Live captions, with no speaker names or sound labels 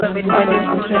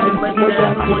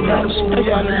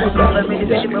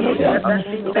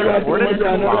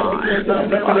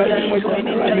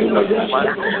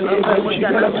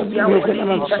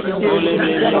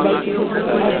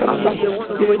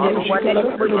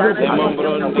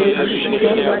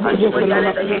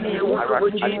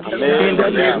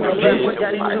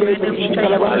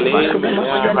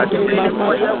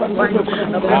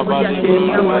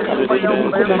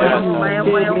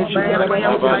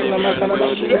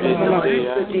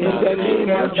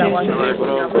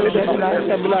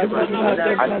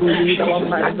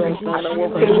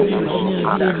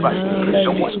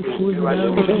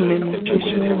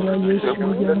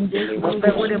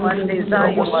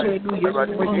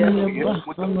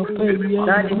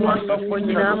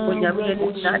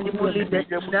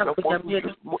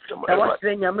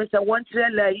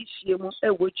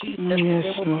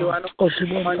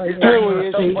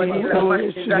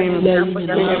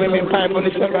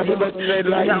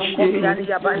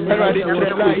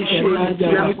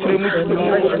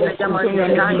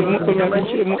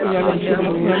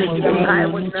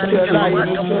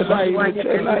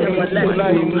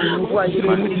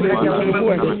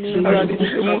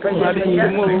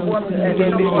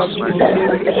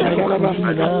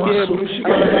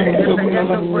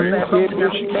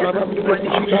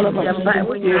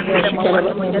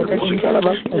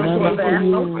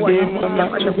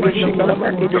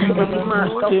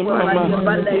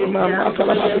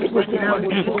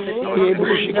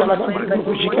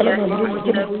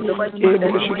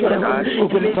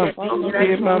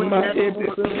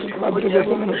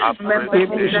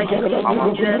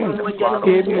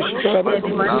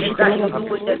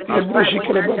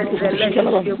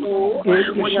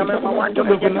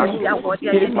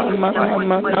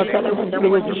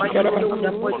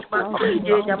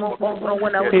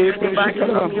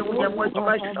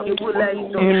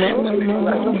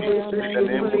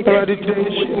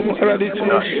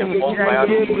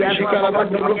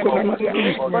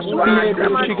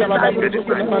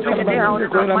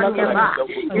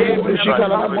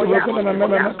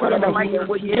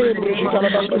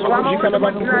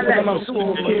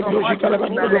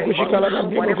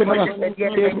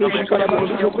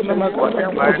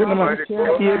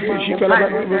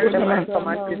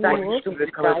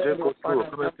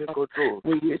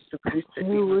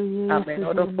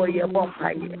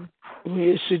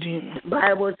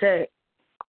Bible says,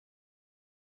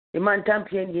 the man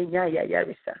champion ya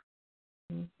yarisa.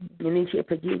 Meaning she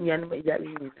Virginia and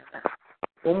Yarina.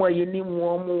 One more you need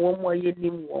one more you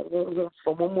need one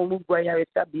from one more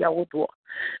be out.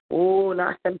 Oh,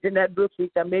 now something that broke with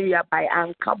America by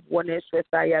Uncle one is with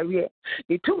Diarrhea.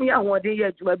 You told me I want to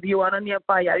get to be one on your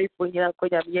fire if we are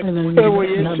going to be a in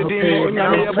the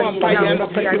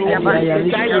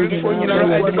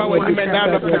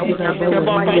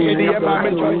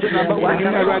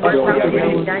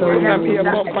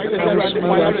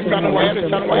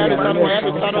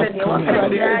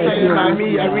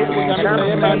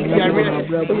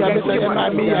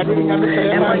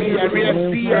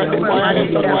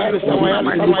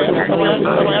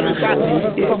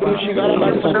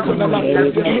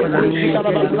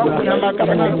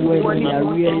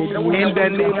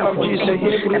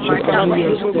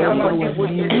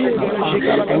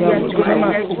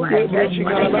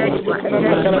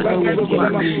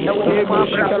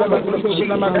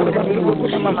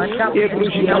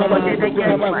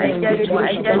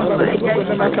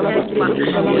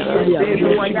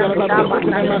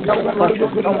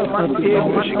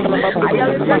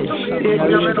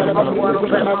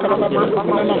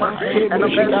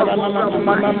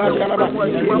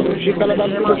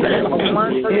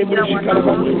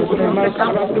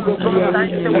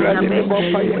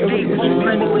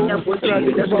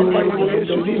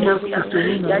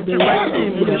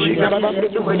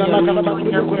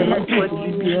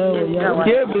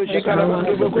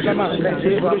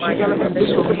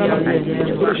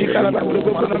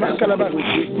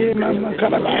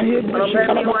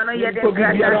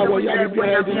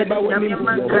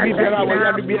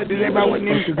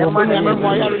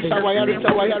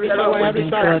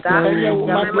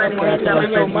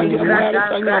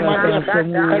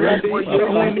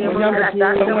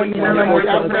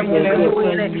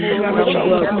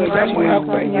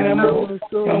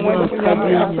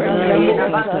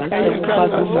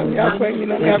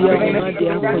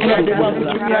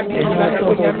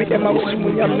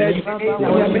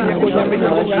name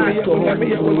of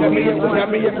Jesus,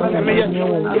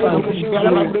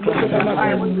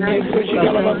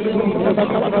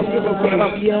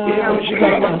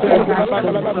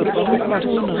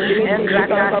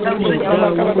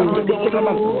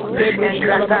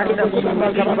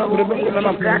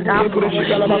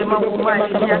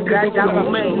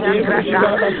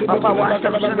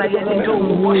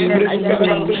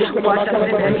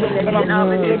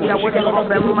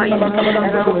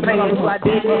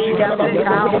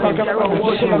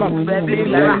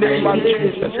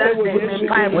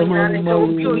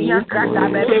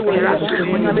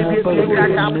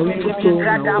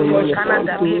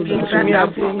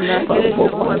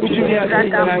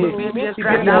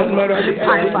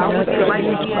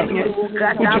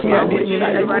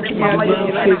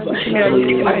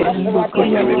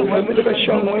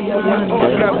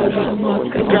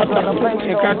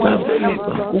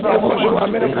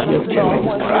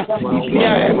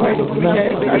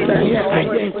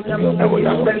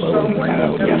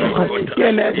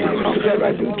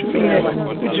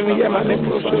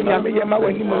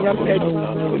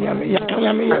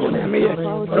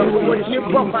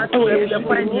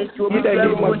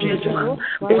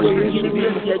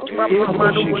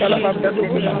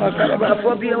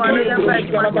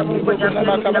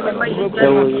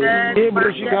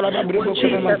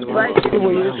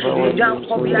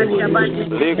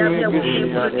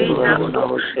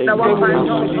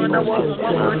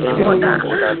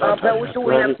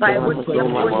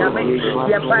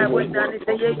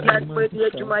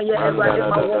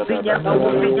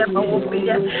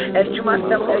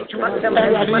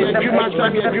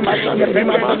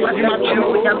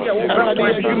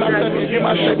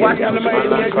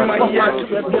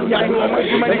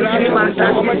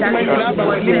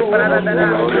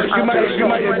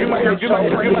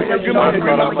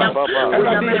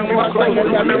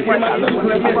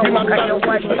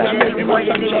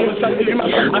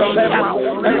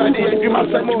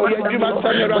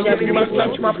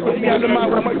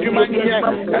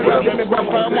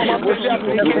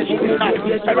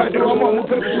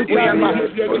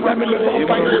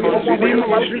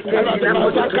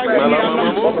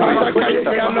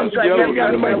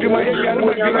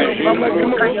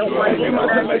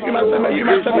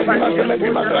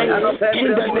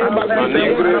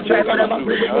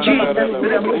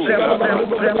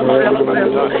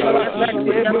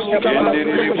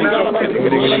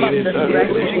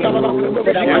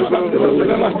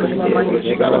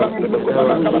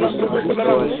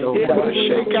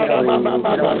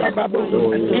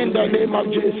 In the name of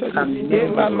Jesus.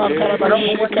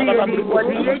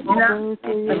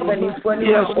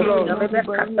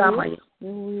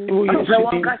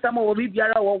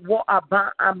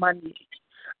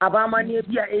 Abamani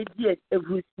bia edi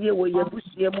evusie wo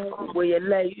yebusie mu wo ye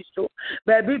lai so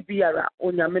baby biara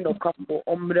onyame no kapo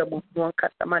omre mu no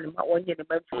kasamane ma wonye ne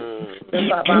mafi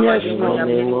ba abamani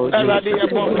onyame Erade ye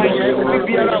bon kaye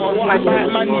biara wo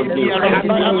abamani biara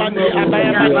abamani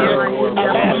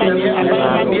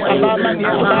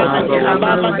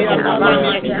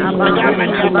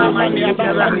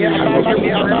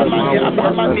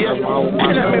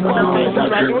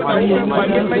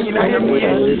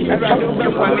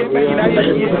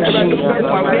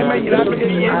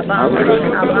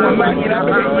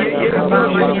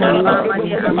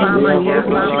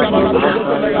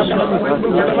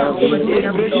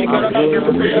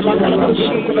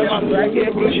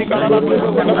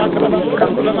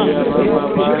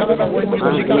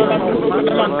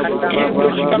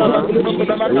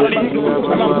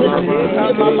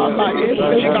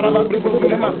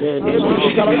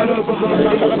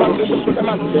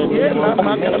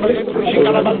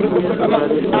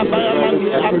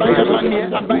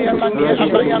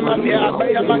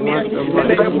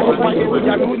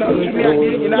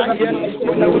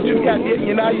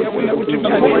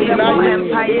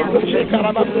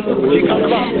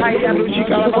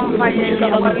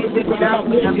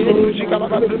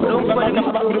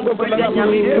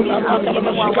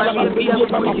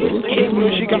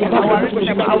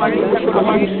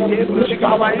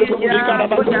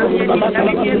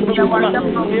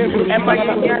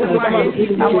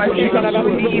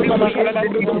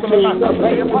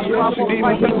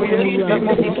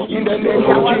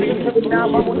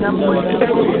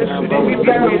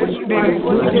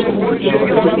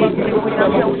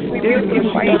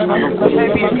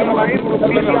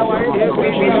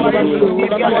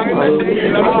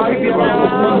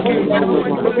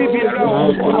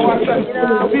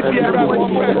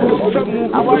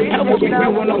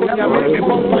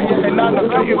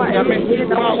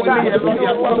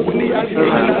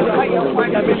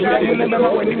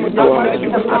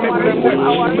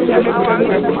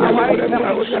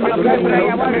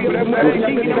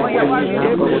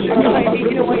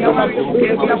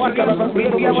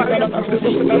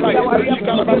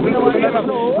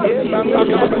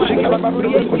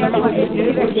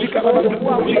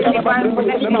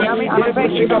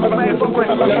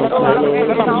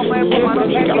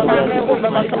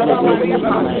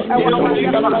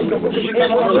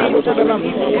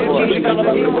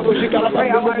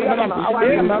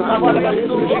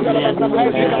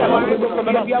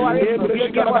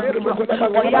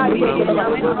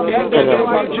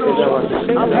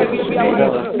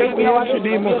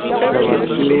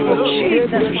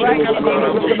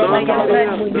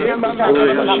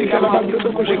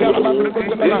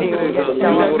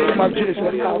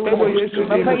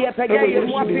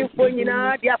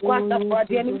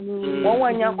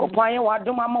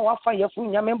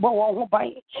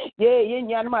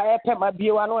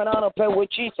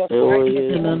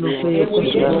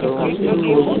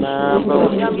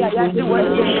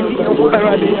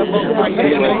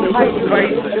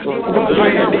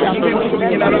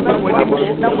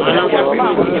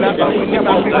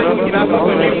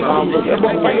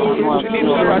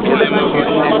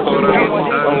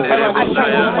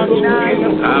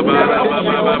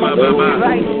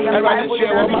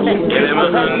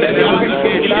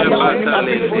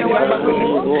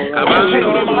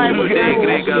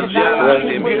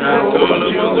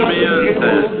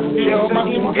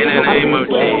In the name of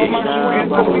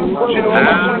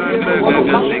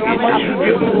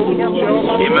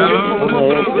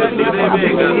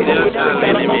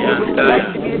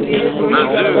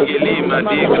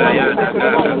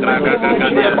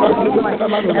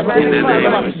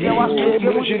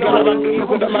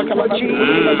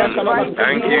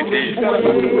thank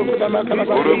you,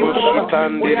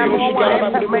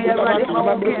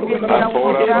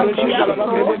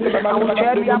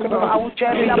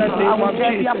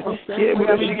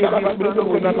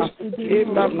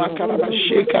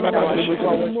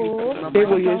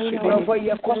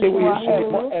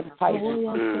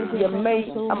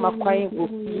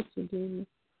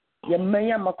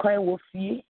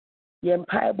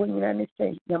 Yempire Bunyan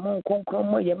say, Yamon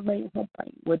Concromo, Yamay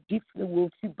Hopai, were different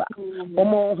will see back.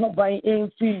 Omo Hopai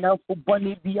ain't free now for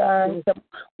Bonnie behind them.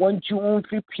 One June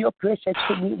free pure pressure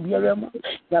to me, Biaramo.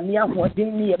 Yamia, what they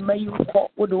need a may call,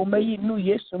 would obey New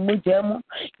Year's to Mujamo.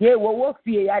 Ye were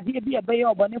fear, I did be a bay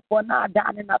of bonnet for not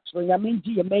down and up. So Yamin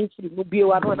G, a may will be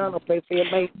one on a pay for your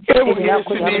mate.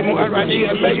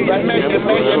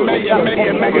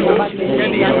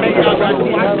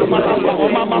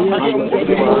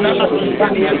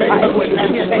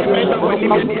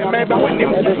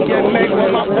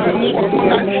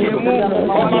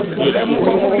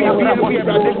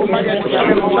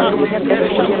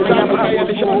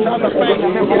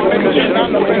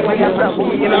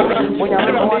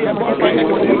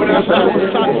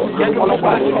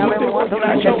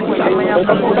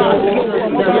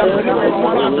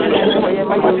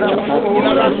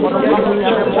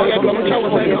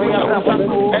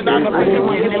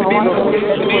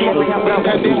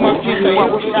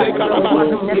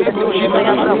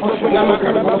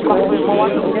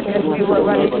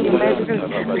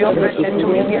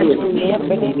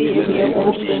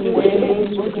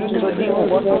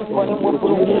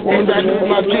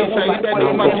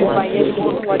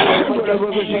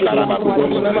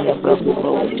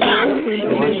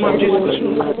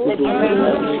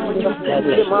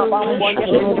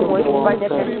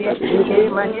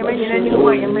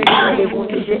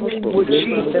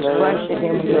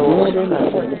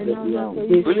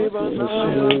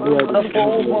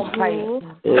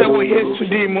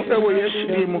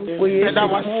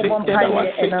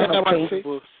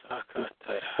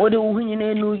 What do we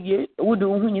know? Would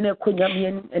you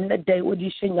know? And that day, would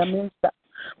you sing a minister?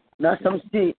 Now some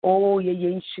say, oh,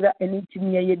 ye shira, and it's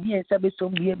me, ye dear Sabbath,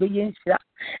 some be a baby,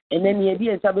 and then ye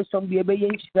dear Sabbath, some be a baby,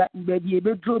 baby, a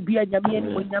bedrow, be a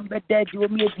Yamian, when number dead, you will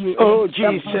be a oh,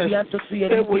 Jesus, to see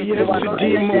it.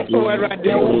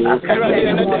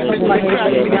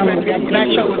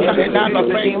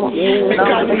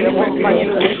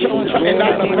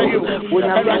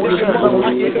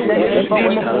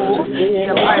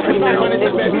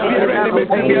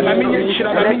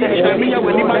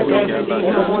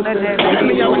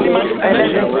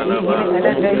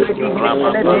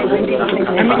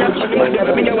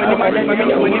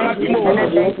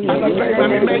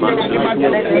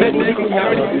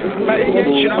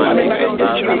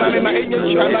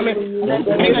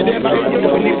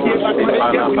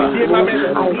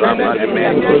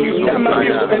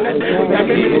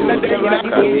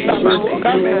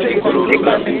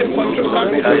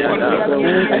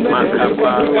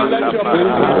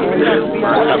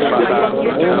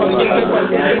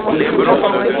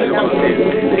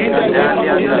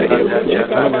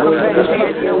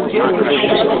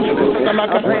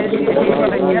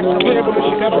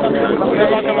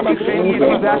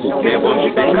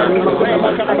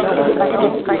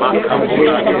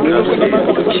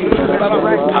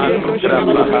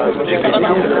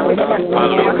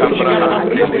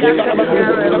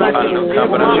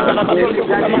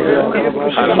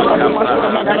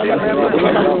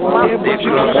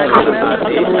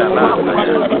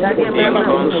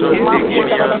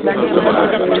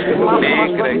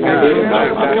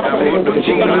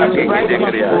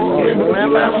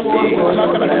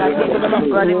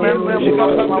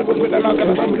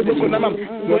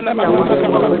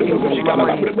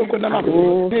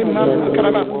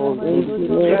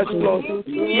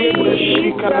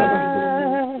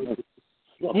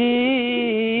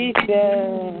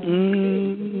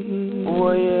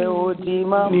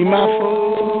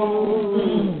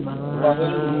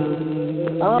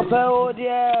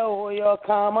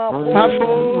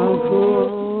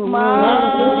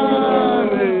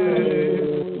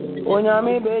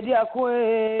 Onyame bedi akwe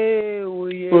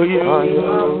oye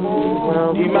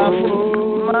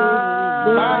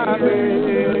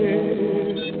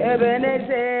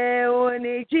ebenete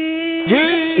oniki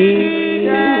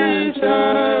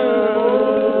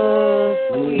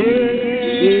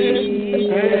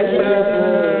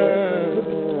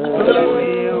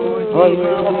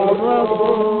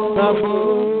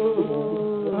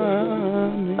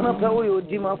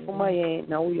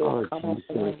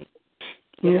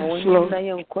Yes, Lord.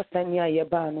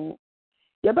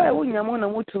 Yaba wunyamo na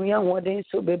mutumi ahode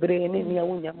so bebre ne nia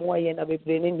wunyamo aye na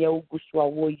bebre ne nia ugusu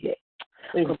awoye.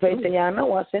 Kopete ya na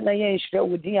wase na ye nhira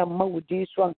wudi amma wudi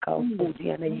so anka wudi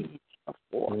na yi.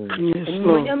 Yes,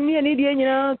 Lord. Nyam ne ne die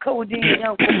nyina ka wudi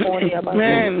nya nkofo ne aba.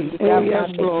 Amen.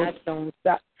 Yes, Lord.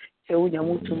 Se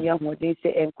wunyamo tumi ahode se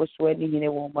enkoso ani nyine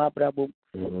wo ma brabo.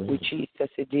 Uchi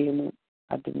sasedemu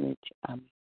admit. Amen.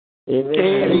 Amen.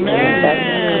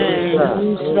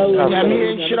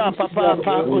 Onyame shira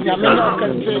papa onyame na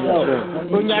kase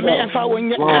onyame afa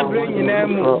wonye abre nyina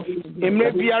mu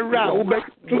emre biara wo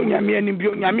betu onyame ani bi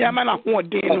onyame ama na ho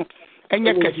den no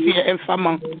enye kase emfa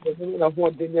man na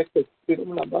ho den nye kase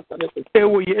na basa na kase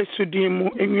ewo Yesu din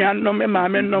mu enwanom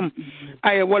maame nom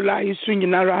aye wala isu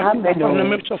nyinara no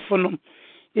me sofonom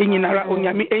enyinara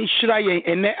onyame enhira yen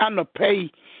ene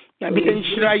anopai onyame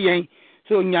enhira yen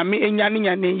so nyame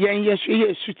enyane yen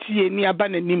yesu tie ni aba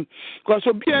nanim because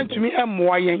obi antumi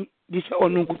emmoa yen dis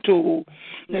onunkuto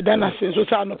na dana senso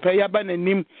sa no pɛ aba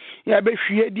nanim ya be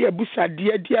hwie di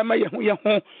abusade di ama ye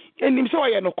ho enim so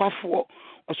ye no kwafo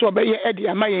so obeye edi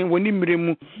ama yen woni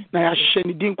mremu na ya hye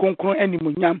ne din konkron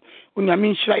anim nyam onyame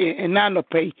nhyira yen ena no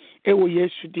pɛ ewo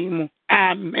Yesu din mu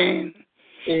amen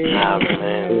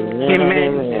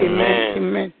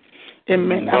amen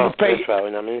amen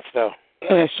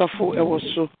suffer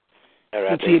also.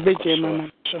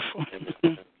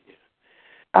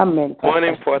 Amen. One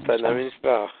important, I mean,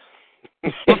 spell.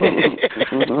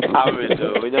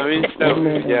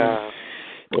 Yeah.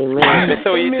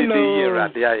 So you did the year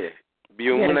at the eye.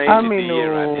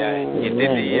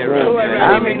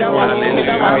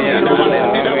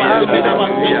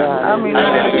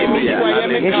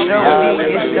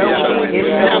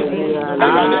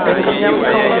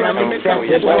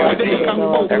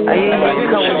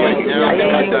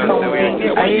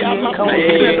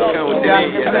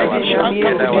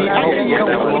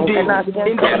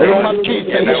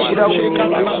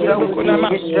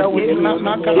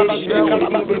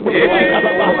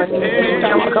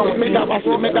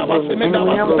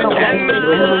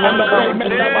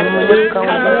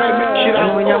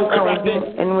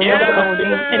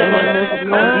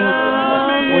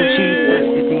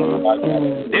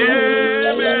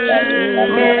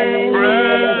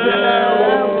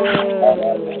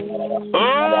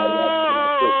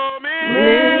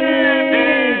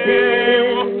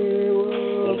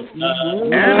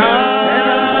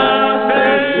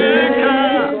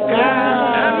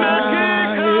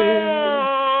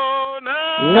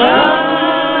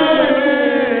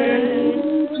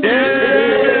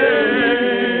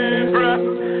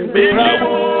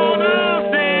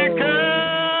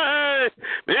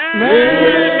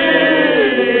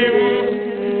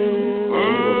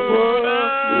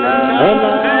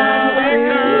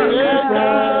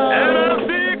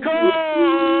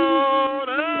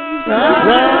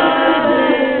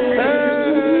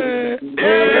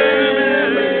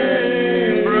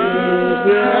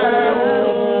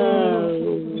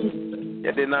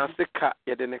 Nasika,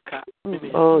 Yadeneka.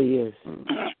 Oh, yes.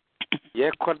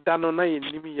 Ye Cordano, na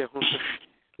Nimi, ye home.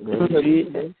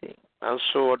 And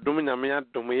so, Dominamia,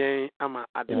 Domier, Ama,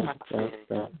 at the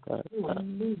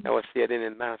I was here in a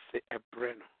Nasi, a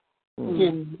Breno.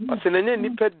 What's in any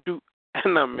nipper do,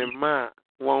 and I'm a ma,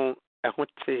 won't a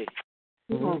hote,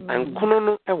 and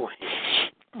Kunono away.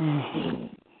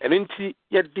 And inti,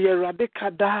 yet dear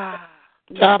Radicada.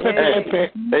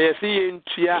 They see in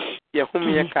Chia,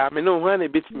 Yahumia Carmen, no one a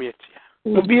bit me.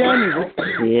 They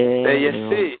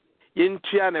say, in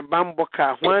Chia and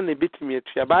Bamboka, one a bit me.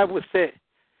 The Bible say,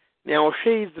 now she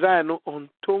is rano on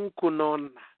Tonkunon,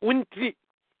 Winty,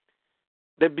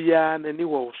 the Bian and the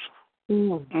Walls.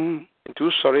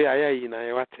 Too sorry, I in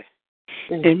Iwate.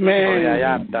 Amen. I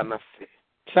have done a say.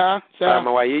 Sir, I'm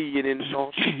away in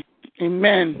North.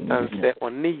 Amen. And say,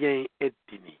 on Niye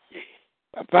Edini.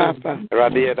 Papa,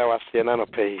 Radia, that was the nano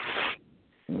pay.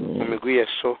 Omiguia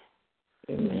so.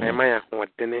 Am I what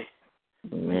dene?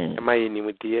 Am I in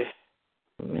with dear?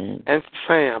 And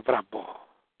sign a brabo.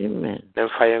 Amen. Then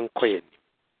fire and quiet.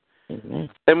 Amen.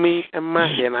 Me and my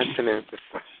and I tenant.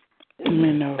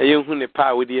 Amen. A young who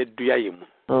power with the Duyam.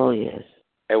 Oh, yes.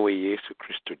 Away, Yesu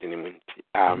Christo, Dinimenti.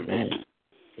 Amen.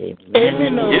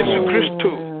 Amen. Yesu Christo,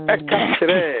 a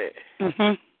catcher.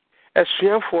 A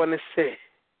swim for an essay.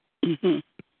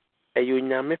 A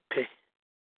unyame pe.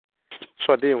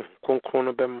 So they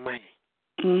concron be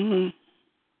mine.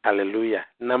 Hallelujah.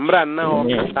 Nambra now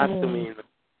assassin.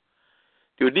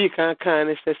 You can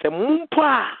say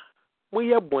mumpa.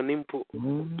 We are bonimpo.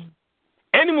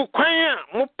 Any mukwaya,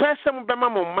 mu person be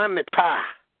mamma man pa.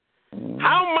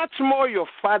 How much more your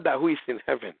Father who is in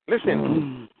heaven?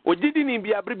 Listen, we didn't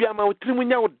be a bribia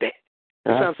trimunya de.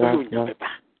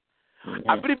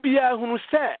 Abribia who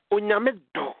say,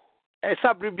 Onyamedo.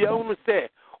 Esa bribia unu se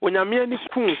onyame ani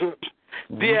kun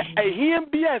de ehia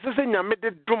bia se nyame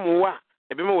de domwa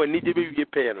ebe me wani de be wie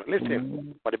pay no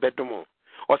listen what the bedomo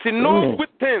or say no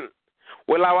good thing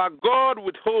will our God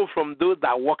withhold from those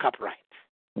that walk upright.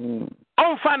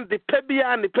 Unfan the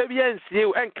pebia and the pebia and see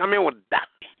and come with that.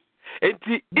 And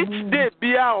each day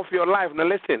bia of your life no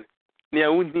listen near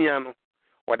unhia no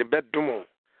what the bedomo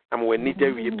am wani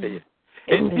de wie pay.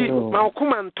 And ma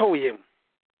kuma nto yem.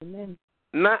 Amen.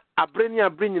 Na abreni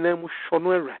na mu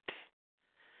shono erade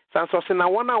sanso se na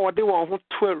wona wode won ho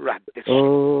to erade.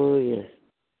 Oh yes.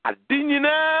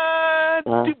 Adinyina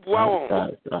tibua won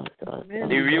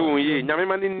ewi won ye nyame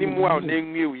ma nimu a na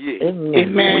enwi ye.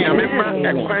 Amen. Nyame ma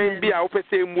ekwan bi a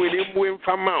opese mu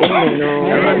mfama o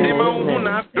erade ma hu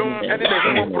na dum ene na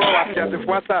himo bro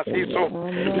asiasefo asase so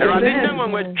erade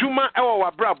nyama adwuma ewo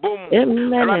wabra bom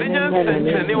erade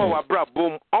nyanse ne wo wabra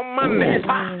bom omma ne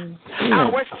pa a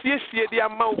wasiesie dia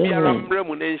ma obiara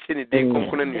mramu na nhyɛ ne den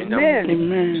konkona ne nyam.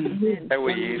 Amen.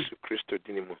 Ewe Yesu Kristo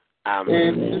dinimu.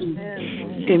 Amen.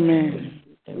 Amen.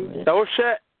 So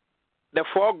share the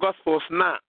four gospels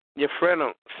now, your friend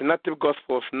synoptic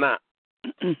gospels now.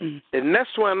 The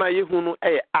next one na you know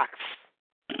Acts.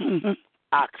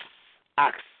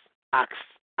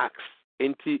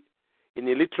 In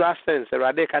a literal sense,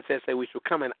 Radeka says we should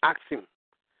come and ask him.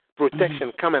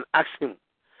 Protection, come and ask him.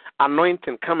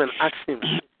 Anointing, come and ask him.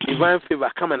 Divine favor,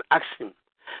 come and ask him.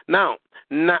 Now,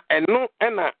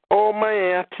 oh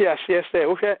my tia say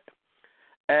okay.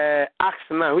 Acts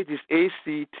now, which is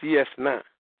ACTS now.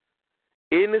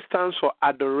 Any stands for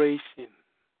adoration.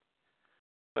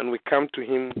 When we come to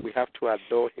him, we have to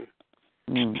adore him.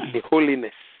 The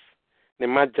holiness, the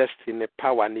majesty, the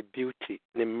power, the beauty,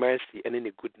 the mercy, and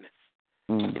the goodness.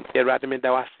 And that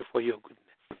was for your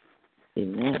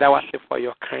goodness. That was for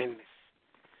your kindness.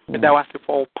 That was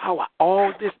for power.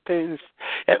 All these things,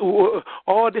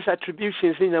 all these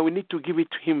attributions, we need to give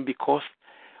it to him because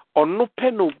ono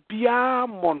peno bia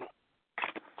mono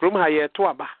krom ha ye to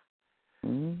aba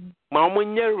ma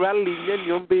omunye rally nye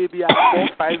nyom baby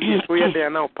 4-5 years so ye there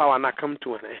now power na come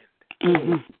to an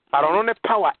end but ono ne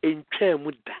power entwa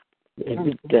mu da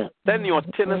then your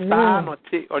tennis star not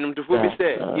take on him to be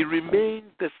say he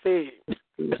remains the same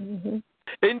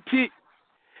enti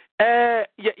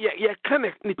ya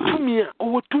kind ni tumi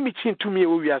o tumi chin tumi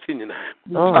o wi ase nyina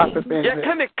ya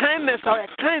kind kindness or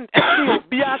kind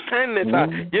be a kindness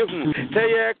you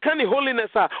say ya kind holiness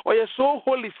or you so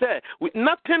holy say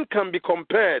nothing can be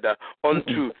compared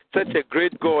unto such a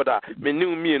great God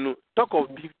menu talk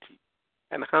of beauty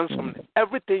and handsomeness.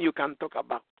 Everything you can talk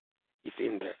about is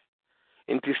in there.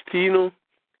 Intestino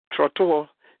troto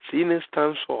sin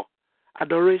stands for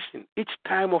adoration. Each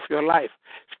time of your life,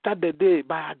 start the day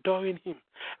by adoring him.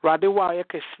 Rather, while you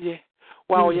can see,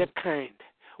 while you're kind,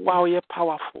 while you're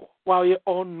powerful, while you're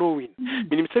all knowing.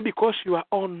 Meaning, say because you are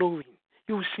all knowing,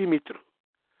 you will see me through.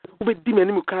 Obedi me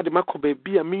nimu ka de mako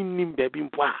baby a minim baby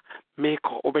mpo a make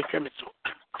obehwe me so.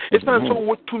 It's not so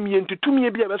what to me into to me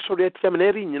be a sorry at them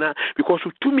because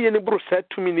to me any bro said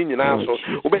to me in so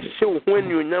obeshe when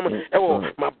you nyam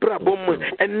my brabom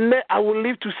and I will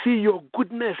live to see your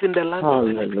goodness in the land.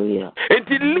 Hallelujah. And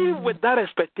to live with that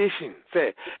expectation,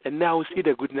 say, and now I will see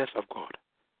the goodness of God.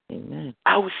 Amen.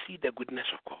 I will see the goodness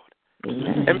of God.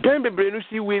 Amen. And then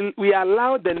see we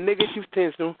allow the negative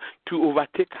things to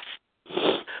overtake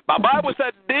us. But Bible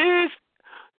said these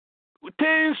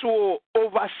things will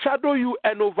overshadow you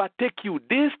and overtake you.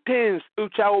 These things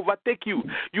which shall overtake you.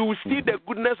 You will see the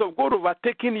goodness of God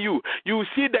overtaking you. You will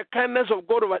see the kindness of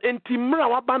God over. And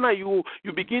you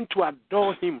begin to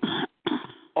adore Him.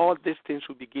 All these things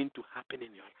will begin to happen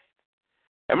in your life.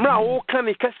 Emra can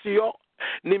ikasiyo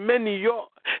ni many yo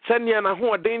sanya na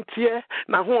ho dentie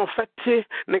na ho fete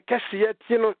ne kasiye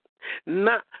tino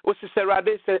na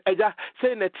osisarade se eja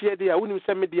say na tie dia wonim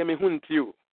se me dia me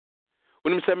huntio.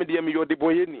 Unim say me dear me your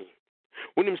deboyeni.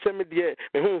 Unim say me dear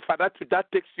me home father to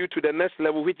that takes you to the next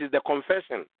level, which is the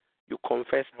confession. You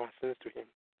confess our sins to Him.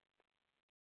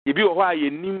 If you are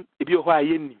nim, if you are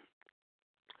nim.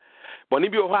 But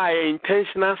if you are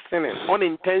intentional sinning,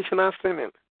 unintentional sinning.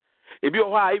 If you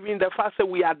are even the fact that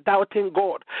we are doubting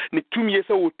God, the 2 years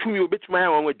old, 2 years old, my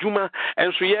own Juma,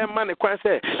 and so yeah, man,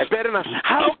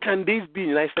 how can this be?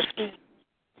 And I said,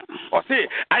 or say,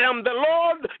 I am the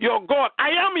Lord your God. I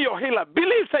am your healer.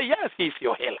 Believe, say, yes, He's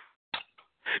your healer.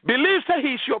 Believe, say,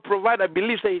 He's your provider.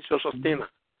 Believe, say, He's your sustainer.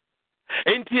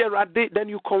 And then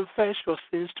you confess your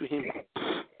sins to Him.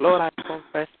 Lord, I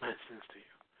confess my sins to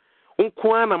you.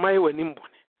 Unkwana mai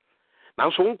wenimbone. Now,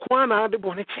 so unkwana ade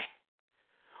boneche.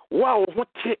 Wow, what?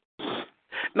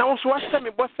 Now, so I said,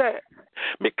 me boss say,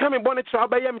 me come in bonnet to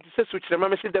Abaya, me to say, switch them. I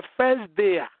say, the first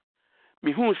day,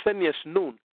 me who send yes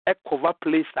known. A cover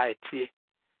place I see.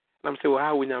 I'm saying,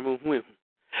 how we know who.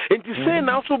 And to say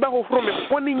now, so back from a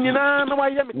funny, you know, I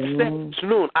am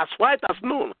snow, as white as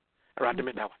snow. Rather,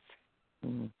 me that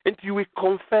was. And you will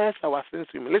confess our sins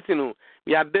to Him. Listen,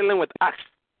 we are dealing with acts,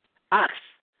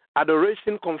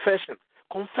 adoration, confession.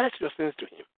 Confess your sins to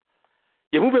Him.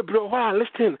 You move a bro. Wow,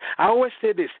 listen, I always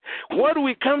say this. What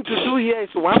we come to do here is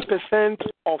 1%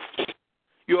 of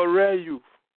your rare youth.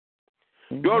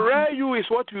 Your rare you is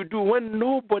what you do when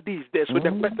nobody is there. So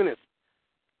the question is,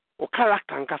 o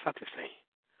character ankasa te say,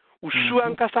 usu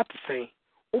ankasa te say,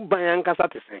 uban ankasa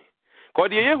te say. Because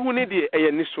the yehu ne de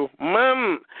eye ni so,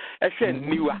 man, ehwe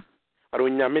niwa. But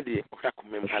onyame de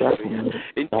okakumem hallelujah.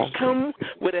 And come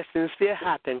with a sincere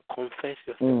heart and confess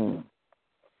your sins.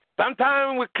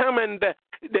 Sometimes we come and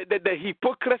the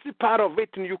hypocrisy part of it,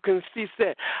 and you can see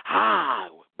say,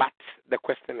 but the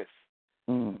question is,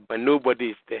 when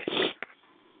nobody is there.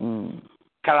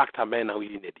 Character men are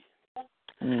we in it.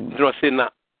 No, say na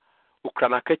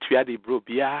Ukrana ketua de bro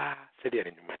bia say de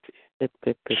animate.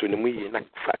 So ni mu na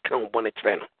fa kan bonnet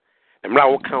treno. Emra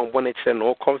wo kan bonnet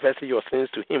treno, confess your sins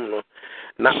to Him no.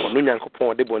 Na onu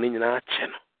Nyankopon de boni nyina ache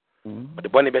no. But the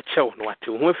boni be chew no ate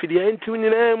ho afidi anti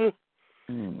nyina mu.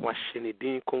 Wa hye ne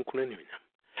din konkunu ni nyina.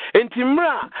 Enti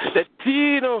mra the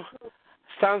tino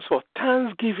stands for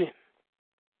thanksgiving.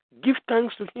 Give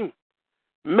thanks to Him.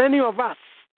 Many of us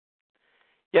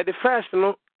the first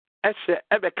no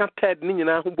ebe ka third ni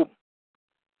nyina ho bom.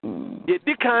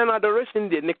 The kind of adoration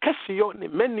the ne kasiyo ne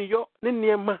meniyo ne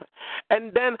niema.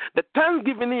 And then the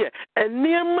thanksgiving here and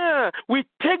niema we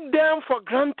take them for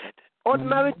granted.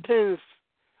 Ordinary things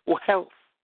will help.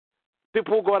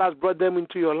 People God has brought them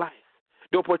into your life.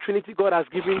 The opportunity God has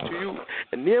given to you.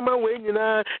 And niema we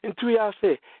nyina into your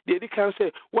say the can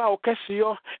say wow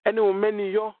kasiyo ene o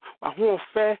meniyo wa ho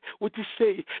fe wuti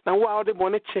say na wow de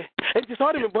boneche. And it's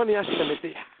all the money I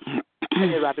say.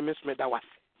 I rather miss me that was.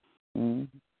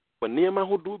 When near my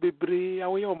who do be brave, I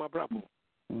will my brabo.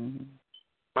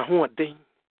 My whole day.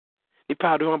 The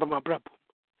powder on my brabo.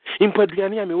 In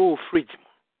Padriani, I'm all fridge.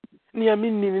 Near me,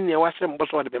 near Washam was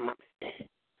what the mammy.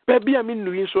 Baby, I mean,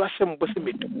 you so Washam was a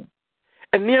bit.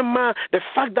 And near ma, the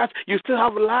fact that you still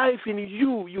have life in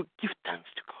you, you give thanks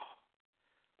to God.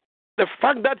 The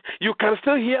fact that you can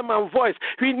still hear my voice,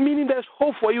 meaning there's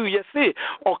hope for you. You see,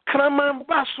 or kraman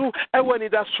basu, and when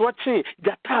it is watching,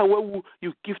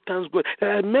 you give thanks God.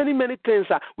 There are many, many things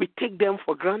that we take them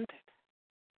for granted.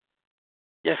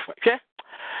 Yes, okay.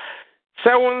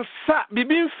 So when sa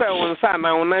bibi fa when sa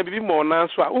na ona bibi mo na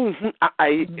so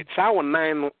I sa won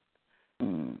nine no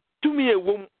to me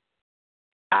ewom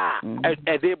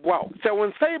e dey boa. So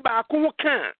when say ba ko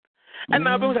kan and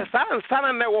I will say,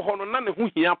 son, never hold on who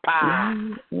here pa.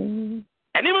 And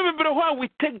even before we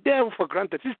take them for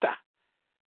granted, sister,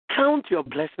 count your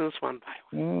blessings one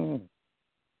by one.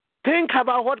 Think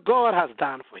about what God has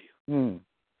done for you.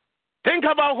 Think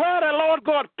about where the Lord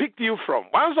God picked you from.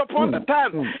 Once upon a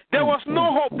time, there was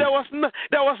no hope. There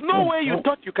was no way you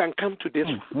thought you can come to this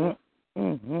one.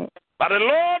 But the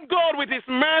Lord God, with His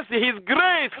mercy, His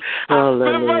grace, has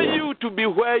favored you to be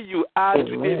where you are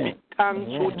today. Be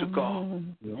thankful to God.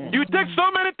 You take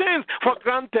so many things for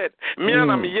granted. Me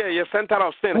and I'm here, your center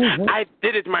of sin. I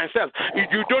did it myself.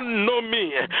 You don't know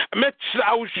me.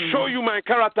 I will show you my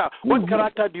character. What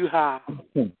character do you have?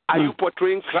 Are you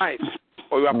portraying Christ?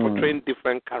 Or you are portraying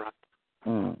different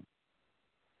character.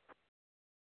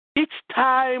 Each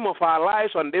time of our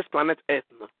lives on this planet Earth,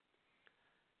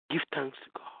 give thanks to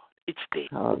God. Each day.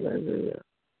 Hallelujah.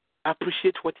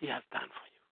 Appreciate what He has done for you.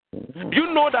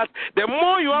 You know that the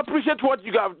more you appreciate what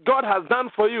God has done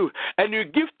for you, and you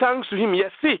give thanks to Him,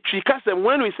 yes, see,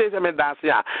 when we say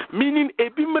meaning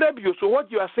so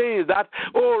what you are saying is that,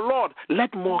 oh Lord,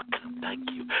 let more come. Thank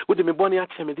you.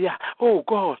 Oh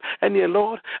God, and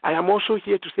Lord, I am also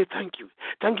here to say thank you.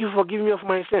 Thank you for giving me of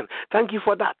my sin. Thank you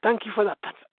for that. Thank you for that.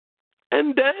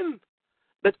 And then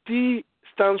the T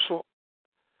stands for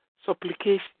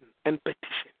supplication and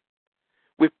petition.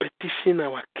 We petition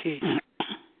our case.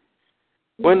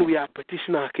 When we are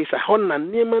petitioning our case,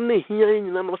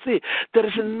 there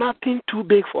is nothing too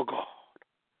big for God.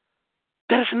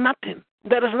 There is nothing.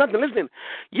 There is nothing. Listen,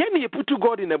 you put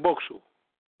God in a box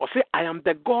or say, I am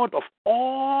the God of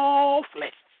all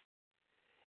flesh.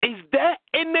 Is there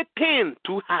anything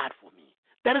too hard for me?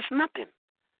 There is nothing.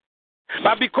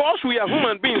 But because we are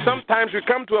human beings, sometimes we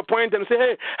come to a point and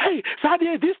say, hey,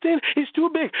 Sadia, this thing is too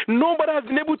big. Nobody has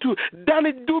been able to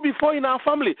do before in our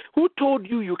family. Who told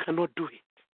you you cannot do it?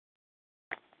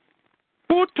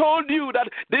 Who told you that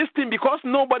this thing, because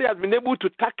nobody has been able to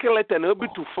tackle it and able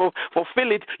to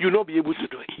fulfill it, you'll not be able to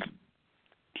do it?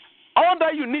 All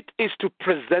that you need is to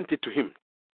present it to Him.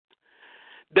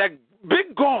 The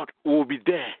big God will be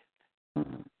there.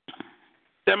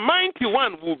 The mighty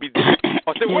one will be there.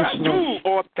 Or say, where 2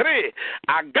 or 3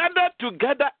 are gathered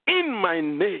together in my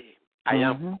name, I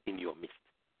am in your midst.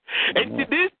 And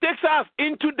this takes us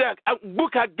into the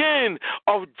book again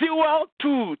of Joel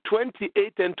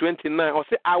 2:28 and 29. Or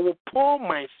say, I will pour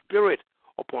my spirit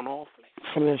upon all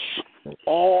flesh.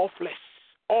 All flesh.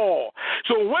 All.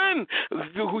 So when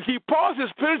He pours His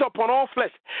spirit upon all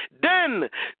flesh, then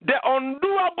the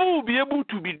undoable will be able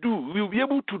to be do. We'll be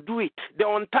able to do it. The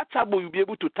untouchable will be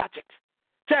able to touch it.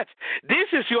 Church,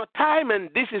 this is your time and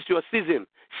this is your season.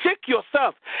 Shake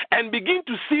yourself and begin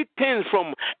to see things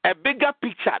from a bigger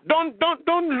picture. Don't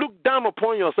look down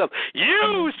upon yourself.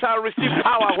 You shall receive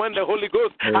power when the Holy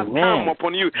Ghost has come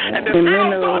upon you. And the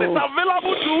Spirit of God is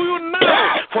available to you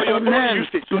now for your own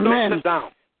usage. So don't sit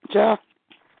down.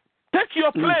 Take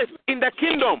your place in the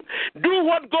kingdom. Do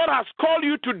what God has called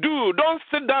you to do. Don't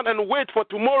sit down and wait for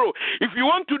tomorrow. If you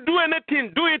want to do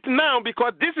anything, do it now,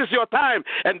 because this is your time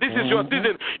and this is your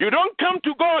season. You don't come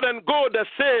to God and go the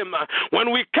same.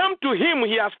 When we come to Him,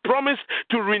 He has promised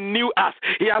to renew us.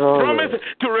 He has promised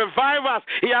to revive us.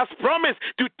 He has promised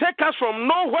to take us from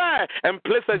nowhere and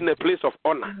place us in a place of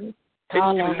honor.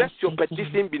 And you let your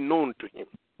petition be known to Him.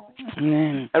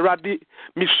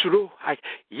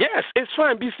 Yes, it's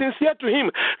fine. Be sincere to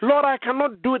Him. Lord, I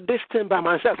cannot do this thing by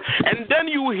myself. And then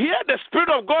you hear the Spirit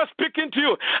of God speaking to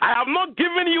you. I have not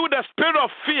given you the spirit of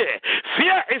fear.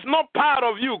 Fear is not part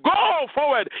of you. Go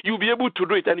forward. You'll be able to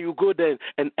do it. And you go there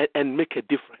and make a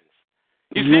difference.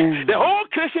 You see, the whole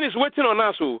creation is waiting on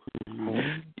us.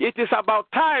 It is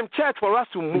about time, church, for us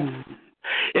to move.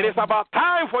 It is about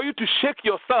time for you to shake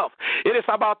yourself. It is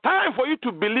about time for you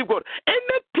to believe God.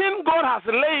 Anything God has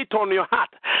laid on your heart,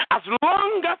 as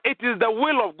long as it is the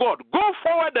will of God, go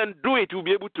forward and do it. You'll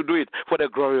be able to do it for the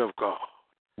glory of God.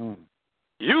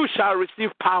 You shall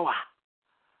receive power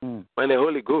when the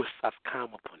Holy Ghost has come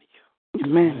upon you.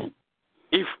 Amen.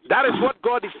 If that is what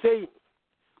God is saying,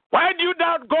 why do you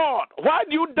doubt God? Why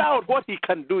do you doubt what He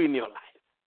can do in your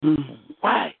life?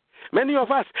 Why? Many of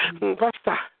us,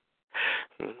 Pastor,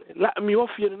 let me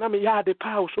offer you the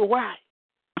power. So why?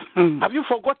 Have you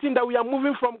forgotten that we are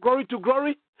moving from glory to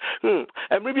glory?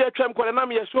 And maybe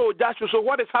so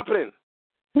what is happening?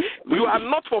 You are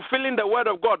not fulfilling the word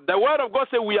of God. The word of God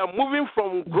says we are moving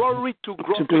from glory to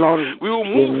glory. We will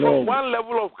move from one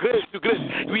level of grace to grace.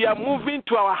 We are moving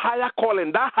to our higher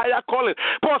calling. That higher calling.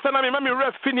 Paul said, "I me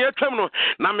ref finish terminal.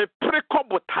 Na me preko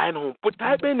botai no.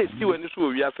 Botai be na si wani so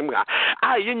wi asem ga.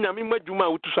 Ah ye nyame madwuma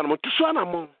utuso na tuso na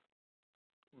mo.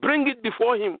 Bring it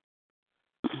before Him.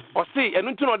 Or see, and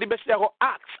until the best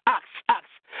ask.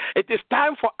 It is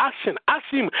time for action. Ask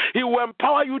him. He will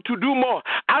empower you to do more.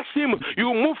 Ask him.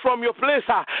 You move from your place.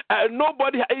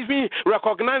 Nobody even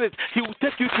recognize it. He will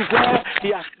take you to where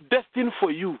he has destined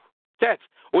for you. Church,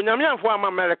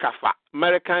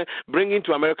 American, bringing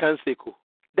to American circle.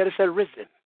 There is a reason.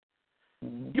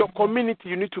 Your community,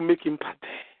 you need to make impact.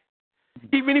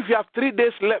 Even if you have 3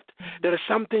 days left, there is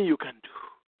something you can do.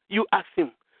 You ask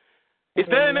him. Is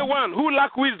there anyone who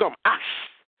lacks wisdom? Ask.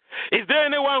 Is there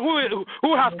anyone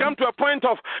who has come to a point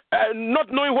of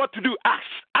not knowing what to do? Ask.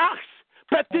 Ask.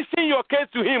 Petition your case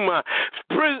to him.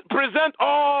 Present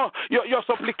all your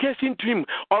supplication to him.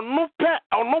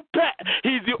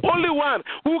 He's the only one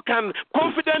who can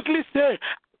confidently say,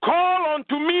 call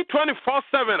unto me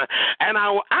 24/7, and I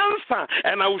will answer,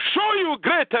 and I will show you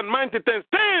great and mighty things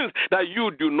that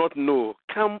you do not know.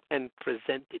 Come and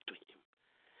present it to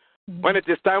him. When it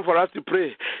is time for us to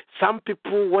pray, some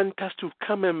people want us to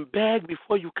come and beg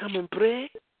before you come and pray.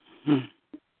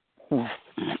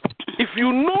 If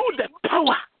you know the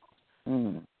power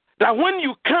that when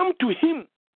you come to him,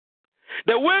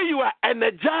 the way you are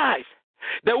energized,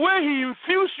 the way he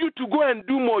infuses you to go and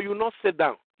do more, you will not sit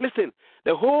down. Listen,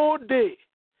 the whole day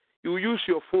you use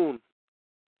your phone,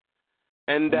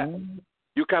 and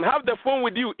you can have the phone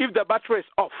with you if the battery is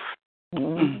off,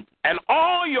 and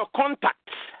all your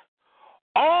contacts,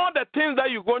 all the things that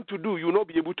you're going to do, you will not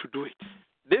be able to do it.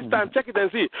 This time, check it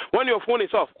and see. When your phone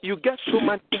is off, you get so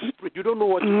much desperate. You don't know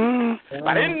what to do.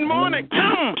 But in the morning,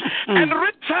 come and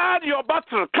recharge your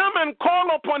battery. Come and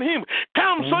call upon him.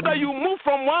 Come so that you move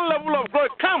from one level of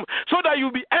growth. Come so that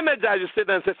you be energized. You sit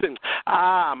and say,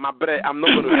 my bread, I'm not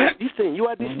going to do this thing. You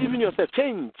are deceiving yourself.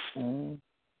 Change.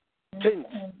 Change.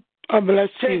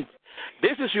 Change.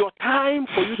 This is your time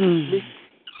for you to make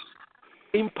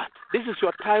impact. This is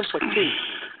your time for change.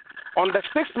 On the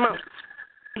 6th month,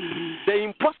 the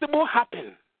impossible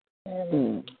happened.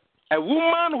 A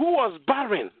woman who was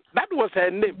barren, that was her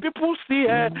name. People see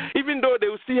her, even though they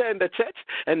will see her in the church,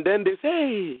 and then they say,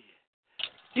 hey,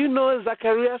 you know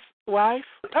Zachariah's wife?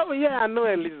 Oh, yeah, I know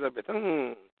Elizabeth.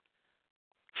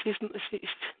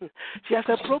 She has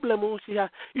a problem.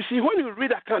 You see, when you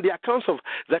read the accounts of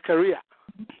Zachariah,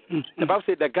 the Bible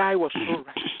said the guy was so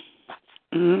righteous.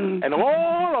 And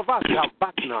all of us have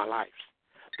bad in our lives.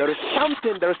 There is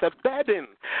something, there is a burden.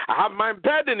 I have my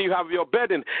burden, you have your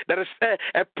burden. There is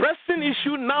a pressing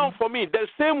issue now for me. The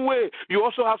same way you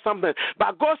also have something.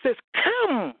 But God says,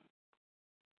 come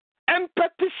and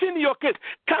petition your case.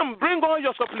 Come, bring all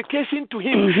your supplication to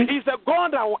him. He's a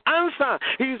God that will answer.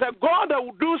 He's a God that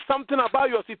will do something about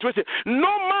your situation.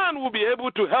 No man will be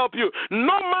able to help you.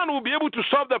 No man will be able to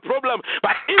solve the problem.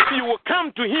 But if you will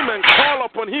come to him and call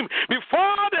upon him,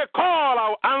 before they call, I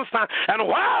will answer. And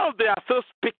while they are still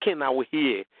speaking, I will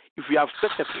hear. If you have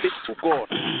such a faithful God,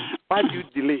 why do you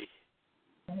delay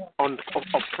of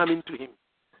coming to him?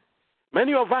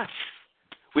 Many of us,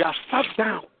 we have sat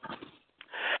down,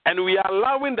 and we are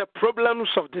allowing the problems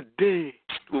of the day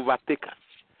to overtake us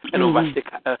and overtake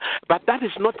us. But that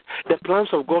is not the plans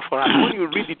of God for us. When you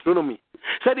read Deuteronomy,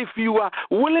 said if you are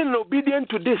willing and obedient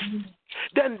to this,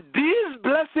 then these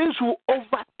blessings will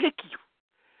overtake you.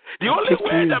 The only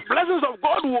way the blessings of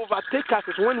God will overtake us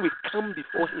is when we come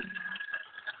before him.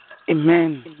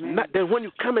 Amen. Not then when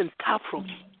you come and tap from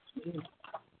him.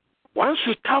 Once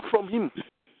you tap from him,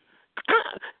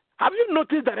 have you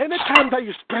noticed that any time that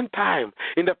you spend time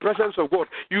in the presence of God,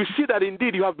 you see that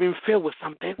indeed you have been filled with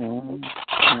something?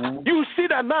 You see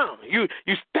that now. You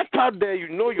step out there, you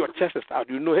know your chest is out.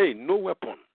 You know, hey, no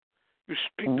weapon. You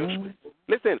speak those words.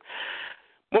 Listen,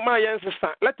 Mama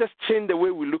Yensa, let us change the way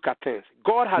we look at things.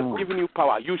 God has given you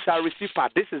power. You shall receive power.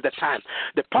 This is the time.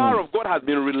 The power of God has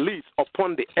been released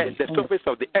upon the earth, the surface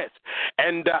of the earth.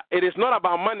 And it is not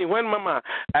about money. When Mama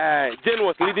Jane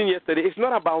was leading yesterday, it's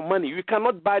not about money. You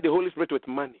cannot buy the Holy Spirit with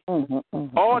money.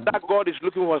 All that God is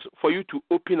looking for you to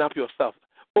open up yourself.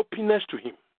 Openness to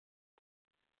him.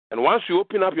 And once you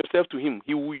open up yourself to him,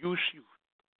 he will use you.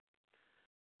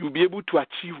 You'll be able to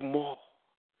achieve more.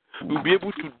 You'll be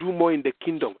able to do more in the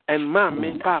kingdom. And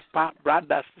mommy, papa,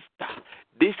 brother, sister,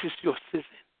 this is your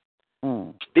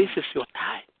season. This is your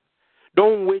time.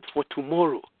 Don't wait for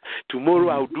tomorrow. Tomorrow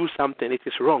I'll do something. It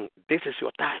is wrong. This is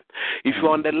your time. If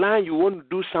you're on the line, you want to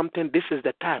do something, this is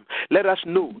the time. Let us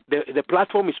know. The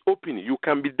platform is open. You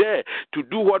can be there to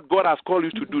do what God has called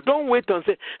you to do. Don't wait and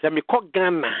say, let me call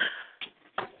Ghana.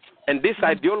 And this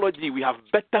ideology, we have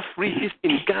better freebies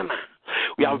in Ghana.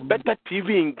 We have better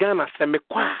TV in Ghana.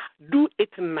 Do it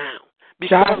now.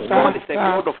 Because God is a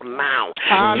God of now.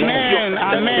 Amen.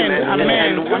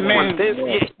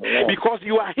 Because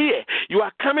you are here. You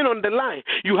are coming on the line.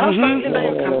 You have something that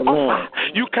you can offer.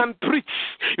 You can preach.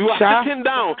 You are sitting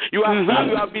down. You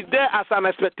have been there as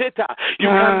an spectator. You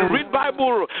can read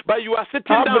Bible, but you are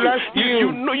sitting down.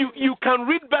 You can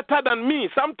read better than me.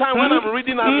 Sometimes when I'm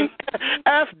reading, I'm in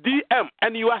FDM,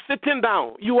 and you are sitting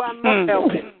down. You are not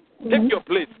helping. Take your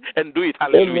place and do it.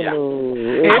 Hallelujah. I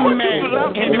want you to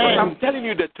love me because I'm telling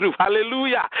you the truth.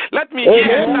 Hallelujah. Let me hear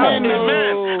it.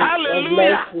 Amen.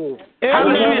 Hallelujah.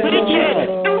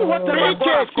 Hallelujah. Do whatever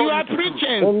God you are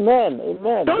preaching. Amen.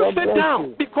 Don't sit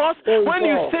down, because when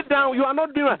you sit down, you are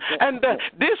not doing it. And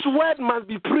this word must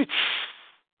be preached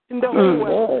in the whole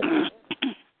world.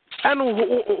 And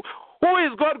who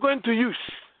is God going to use?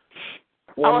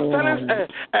 I was telling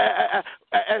a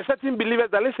certain believers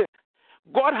that, listen,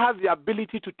 God has the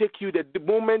ability to take you the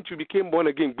moment you became born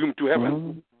again, boom, to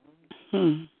heaven.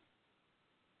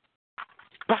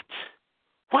 But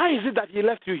why is it that He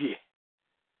left you here?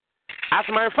 As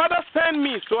my Father sent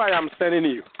me, so I am sending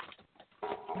you.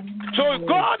 So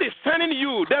God is sending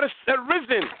you. There is a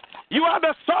reason. You are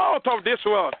the salt of this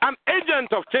world, an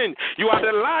agent of change. You are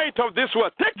the light of this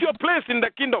world. Take your place in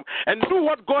the kingdom and do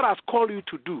what God has called you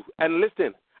to do. And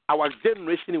listen, our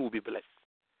generation will be blessed.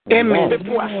 Amen.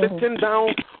 People are sitting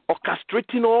down,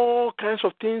 orchestrating all kinds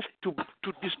of things to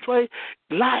destroy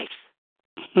lives.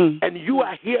 And you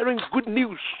are hearing good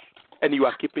news, and you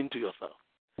are keeping to yourself.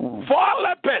 4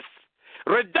 lepers,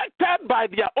 rejected by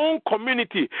their own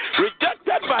community,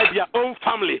 rejected by their own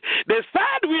family. They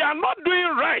said, we are not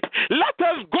doing right. Let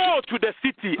us go to the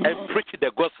city and preach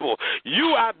the gospel.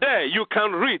 You are there. You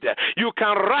can read. You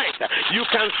can write. You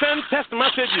can send text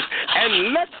messages.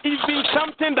 And let even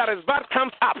something that is bad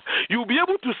comes up. You'll be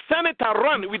able to send it and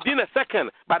run within a second.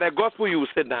 But the gospel, you will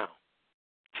sit down.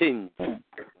 Change.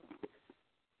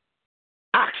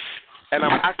 Ask. And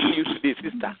I'm asking you today,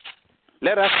 sister.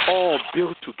 Let us all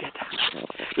build together.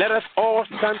 Let us all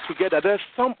stand together. There's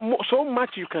so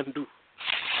much you can do.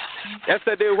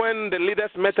 Yesterday when the leaders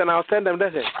met, and I'll send them,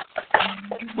 they said,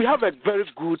 we have a very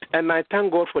good, and I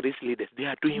thank God for these leaders. They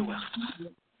are doing well.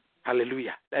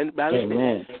 Hallelujah. And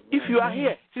if you are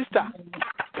here, sister,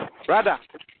 brother,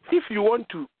 if you want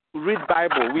to read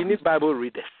Bible, we need Bible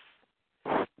readers.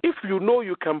 If you know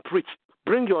you can preach,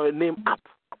 bring your name up.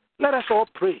 Let us all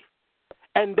pray.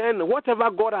 And then whatever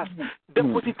God has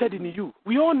deposited in you,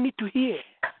 we all need to hear.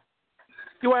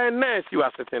 You are a nurse, you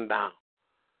are sitting down.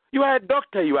 You are a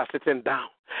doctor, you are sitting down.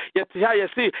 Yet here you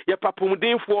see, you're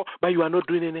papumudin for, but you are not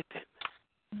doing anything.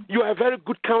 You are a very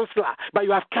good counselor, but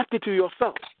you have kept it to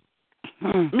yourself.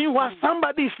 Meanwhile,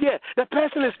 somebody is here, the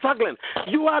person is struggling.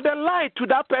 You are the light to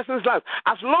that person's life.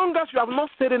 As long as you have not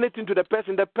said anything to the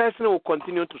person will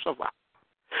continue to suffer.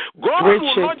 God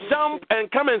will not jump and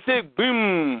come and say,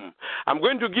 boom, I'm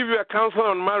going to give you a counsel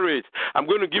on marriage. I'm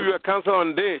going to give you a counsel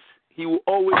on this. He will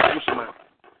always do smart.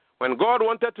 When God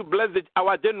wanted to bless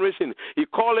our generation, He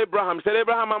called Abraham. He said,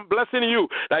 Abraham, I'm blessing you,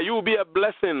 that you will be a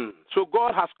blessing. So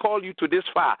God has called you to this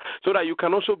far so that you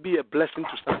can also be a blessing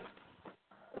to someone.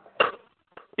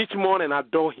 Each morning,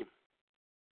 adore Him.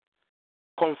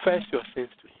 Confess your sins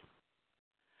to Him.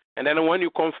 And then when you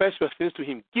confess your sins to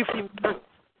Him, give Him thanks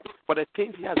for the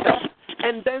things He has done.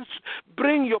 And then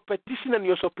bring your petition and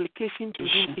your supplication to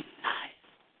Him.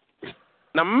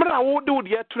 Now,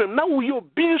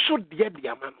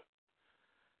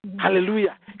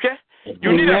 hallelujah. Okay?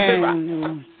 You need a favor.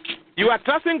 You are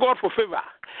trusting God for favor.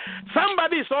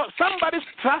 Somebody's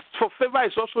trust for favor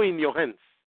is also in your hands.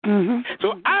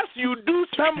 So as you do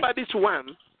somebody's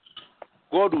one,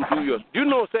 God will do yours. Do you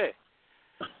know, say,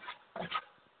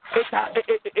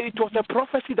 it was a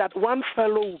prophecy that one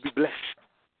fellow will be blessed.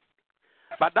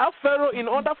 But that Pharaoh, in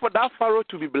order for that Pharaoh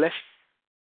to be blessed,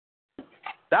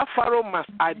 that Pharaoh must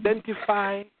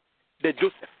identify the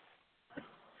Joseph.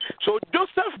 So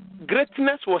Joseph's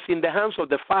greatness was in the hands of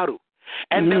the Pharaoh.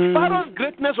 And the Pharaoh's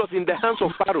greatness was in the hands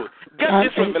of Pharaoh. Get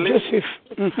this revelation.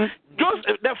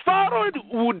 Joseph, the Pharaoh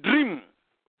would dream,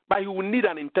 but he would need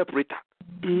an interpreter.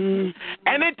 And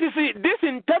it is this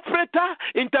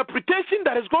interpretation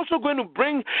that is also going to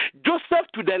bring Joseph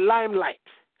to the limelight.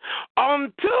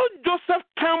 Until Joseph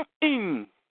come in,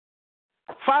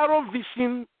 Pharaoh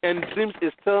vision and dreams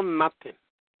is still nothing.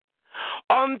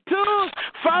 Until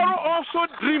Pharaoh also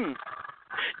dreams,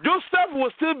 Joseph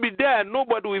will still be there and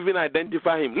nobody will even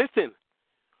identify him. Listen,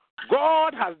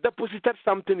 God has deposited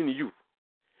something in you.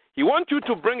 He wants you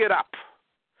to bring it up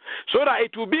so that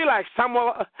it will be like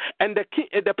Samuel and the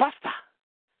pastor.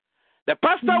 The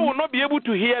pastor will not be able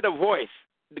to hear the voice.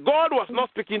 God was not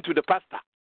speaking to the pastor.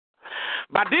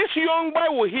 But this young boy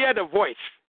will hear the voice.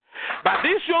 But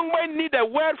this young man need a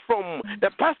word from the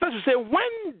pastor to say,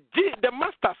 when the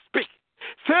master speak,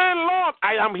 say, Lord,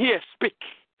 I am here, speak.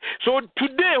 So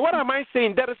today, what am I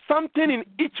saying? There is something in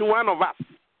each one of us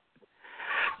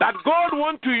that God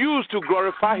wants to use to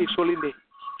glorify his holy name.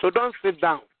 So don't sit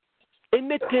down.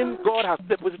 Anything God has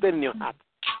deposited in your heart,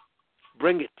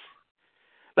 bring it.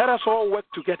 Let us all work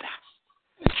together.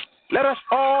 Let us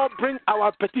all bring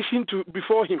our petition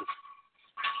before him.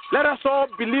 Let us all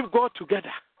believe God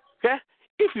together. Okay?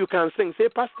 If you can sing, say,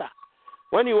 Pastor,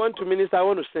 when you want to minister, I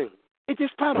want to sing. It is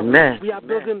part of it. We are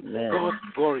building God's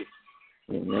glory.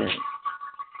 Amen.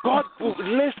 God will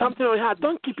lay something on your heart.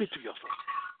 Don't keep it to yourself.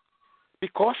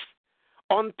 Because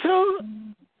until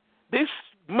this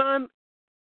man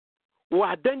who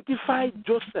identified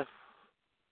Joseph,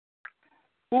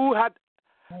 who had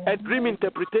a dream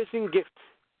interpretation gift,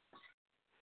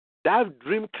 that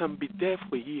dream can be there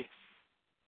for years.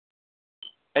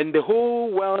 And the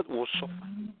whole world will suffer.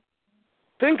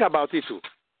 Think about it too.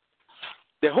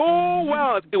 The whole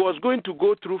world, it was going to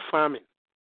go through famine.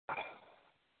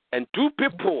 And two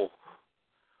people,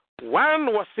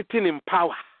 one was sitting in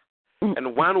power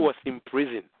and one was in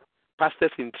prison,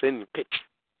 pastors in training pit.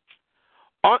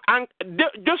 And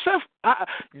Joseph had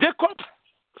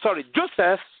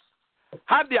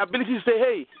the ability to say,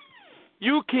 hey,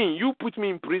 you king, you put me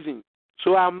in prison,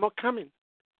 so I'm not coming.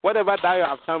 Whatever that you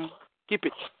have done, keep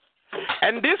it.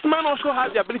 And this man also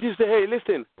had the ability to say, hey,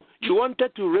 listen, you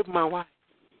wanted to rape my wife,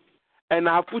 and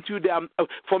I put you there.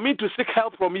 For me to seek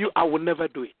help from you, I will never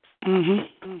do it.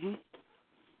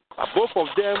 But both of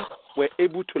them were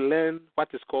able to learn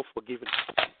what is called forgiveness.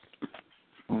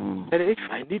 And if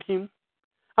I need him,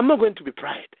 I'm not going to be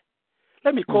pride.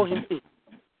 Let me call him in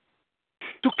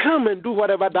to come and do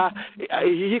whatever that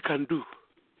he can do.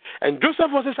 And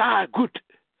Joseph was says, good.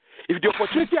 If the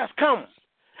opportunity has come,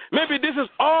 maybe this is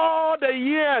all the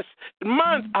years,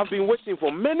 months I've been waiting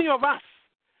for. Many of us,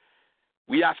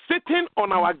 we are sitting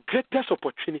on our greatest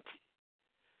opportunity.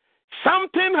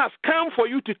 Something has come for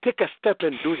you to take a step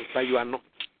and do it, but you are not.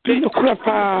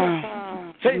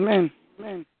 Amen.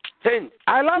 Change.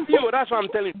 I love you. That's what I'm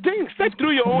telling you. Think straight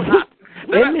through your own heart.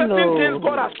 There are certain things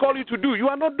God has called you to do. You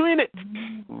are not doing it.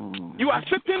 You are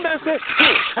sitting there and saying,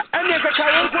 and you are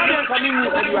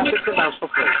sitting and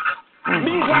suffering.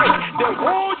 Meanwhile, the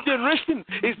whole generation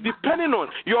is depending on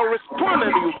your response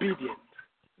and your obedience.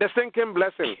 The second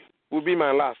blessing will be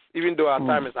my last, even though our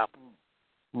time is up.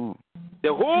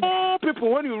 The whole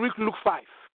people, when you read Luke 5,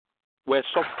 were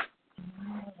suffering.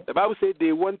 The Bible said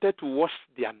they wanted to wash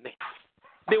their nets.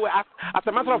 They were, as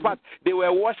a matter of fact, they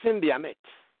were washing their nets.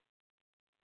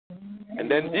 And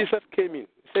then Jesus came in.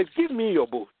 He said, give me your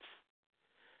boat.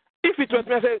 If it was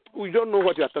me, I said, we don't know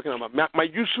what you are talking about. My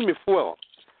use me fuel.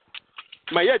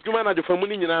 You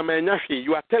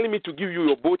are telling me to give you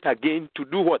your boat again to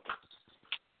do what?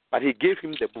 But he gave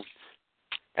him the boat.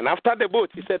 And after the boat,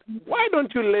 he said, why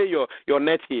don't you lay your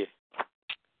net here?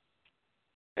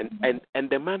 And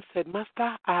the man said,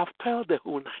 Master, I have toiled the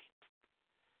whole night.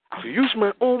 I've used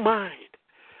my own mind.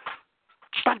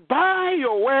 But by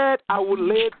your word, I will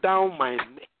lay down my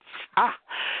net.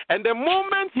 And the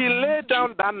moment he laid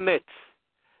down that net,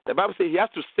 the Bible says he has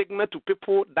to signal to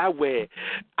people that were,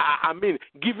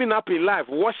 giving up in life,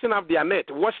 washing up their net,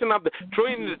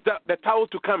 throwing the towel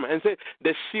to come, and say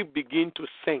the ship begin to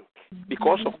sink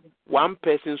because of one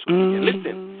person's obedience.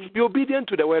 Listen, be obedient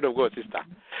to the word of God, sister.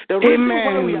 The reason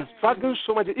why we are struggling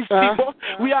so much is because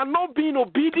we are not being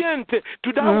obedient to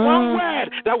that one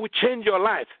word that will change your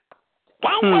life.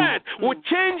 One word will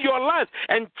change your life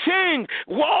and change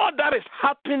what that is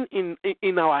happening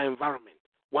in our environment.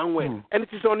 One word. And it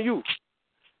is on you.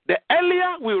 The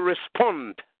earlier we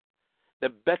respond, the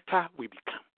better we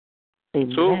become.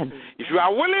 Amen. So, if you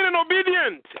are willing and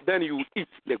obedient, then you eat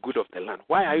the good of the land.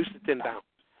 Why are you sitting down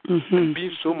and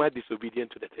being so much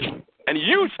disobedient to the table? And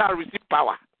you shall receive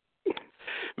power.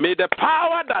 May the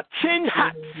power that change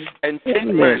hearts and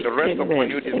change minds rest upon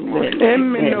you this morning.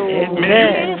 May you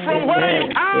move from where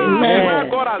you are to where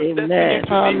God has destined you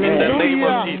to be in the name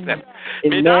of Jesus.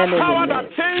 May that power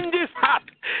that changes heart,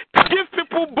 give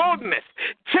people boldness,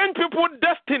 change people's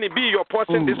destiny be your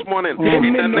portion this morning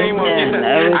in the name of Jesus.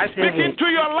 I speak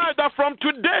into your life that from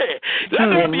today, let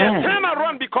there be a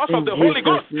turnaround because of the Holy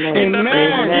Ghost in the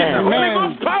name of Jesus. Holy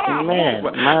Ghost power move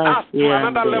us to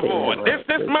another level.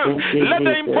 This month, let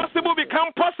the impossible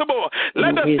become possible.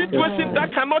 Let the situation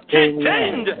that cannot change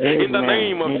in the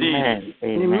name of Jesus.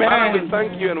 Father, we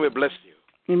thank you and we bless you.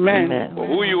 Amen. For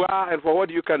who you are and for what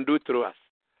you can do through us.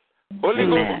 Holy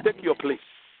Ghost, take your place.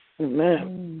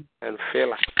 Amen. And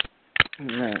fill us.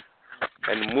 Amen.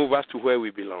 And move us to where we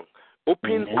belong.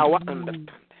 Open our understanding.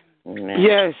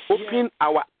 Yes. Open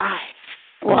our eyes.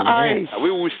 Our eyes.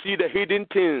 We will see the hidden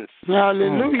things.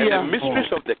 Hallelujah. And the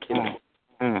mysteries of the kingdom.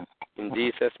 In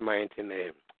Jesus' mighty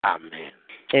name. Amen.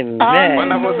 Amen.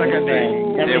 Wonderful secretary.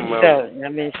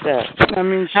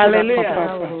 Hallelujah.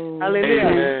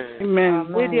 Hallelujah.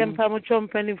 Amen. We the mpamucho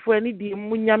mpanifo ani di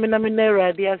munyame na me na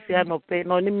Awurade ase anope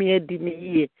na oni me adi ne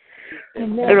yie.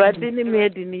 Awurade ni me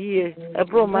adi ne yie.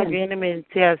 Ebro madwen ne me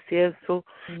nte ase so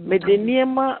me de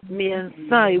niema me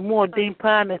nsa emu odin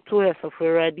pa na to esofo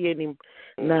Awurade anim.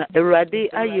 Na Awurade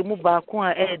aye mu ba ko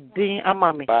a edin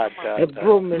ama me.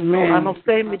 Ebro me no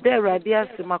anope me de Awurade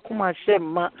ase makoma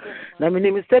hyemma na me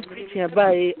ni me step preaching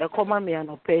abai ekoma me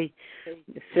anope.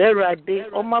 Awurade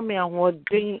oma me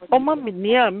ahodin oma me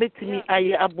nia metimi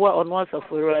aye aboa ono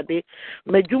asafo Awurade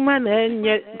madwuma na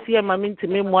enye tie ma me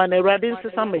ntimi mu na Awurade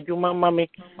nsesa madwuma ma me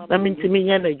na me ntimi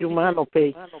nya na adwuma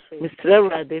anope Mr.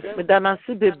 Awurade me dana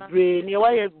se bebre ne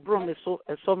waye bro me so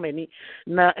eso mani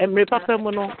na emre papa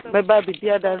mu no beba bi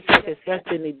dia dan se kesi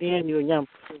ate ne din ni onyam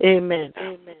amen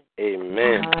Amen.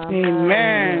 Amen.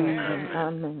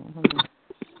 Amen.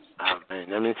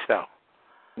 Amen. Amen. So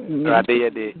Awurade ye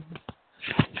de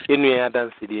enu ya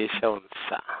dan se de ehya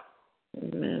sa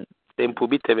Amen. Tempo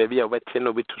bi te baby a wete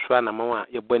no bi tuso na ma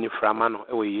ye boni frama no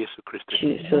e wo Yesu Christ.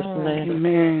 Jesus name.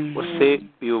 Amen. We say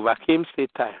we overcame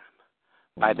Satan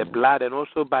by the blood and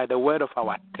also by the word of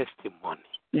our testimony.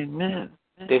 Amen.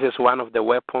 This is one of the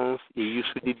weapons he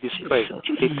used to destroy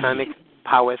satanic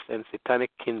powers and satanic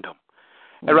kingdom.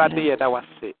 Erade ye da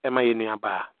wase e ma ye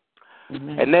nuaba.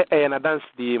 Ene e na dance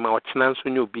di ma ochina nso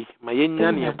nyobi ma ye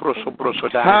nya ne broso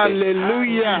da.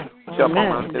 Hallelujah. So from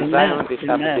Mount Zion there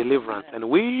shall be deliverance and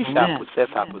we shall possess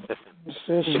our possession.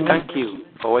 We thank you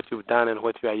for what you've done and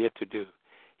what you are yet to do.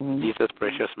 In Jesus'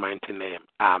 precious mighty name.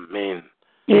 Amen.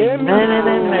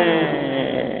 Amen.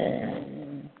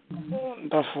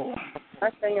 Wonderful.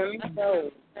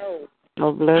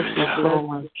 God bless you so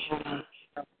much.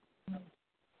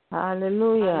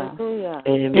 Hallelujah.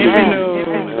 Amen.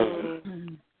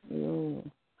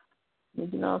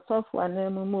 Now, so for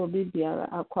name more be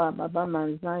aqua Baba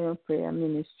MOUNTZION prayer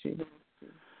ministry.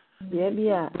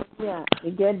 Yeah,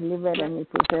 you get delivered and you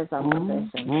possess our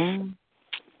possession.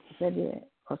 Said yeah,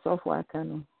 so for I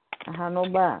can. I have no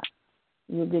bar.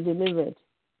 You be delivered.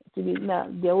 To be now,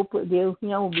 the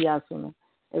will be as soon.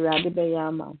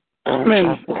 Amen.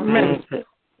 Amen.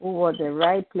 Who was the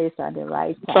right place at the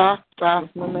right time.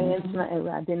 This moment is not a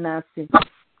radinasi.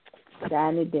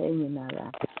 Danny day in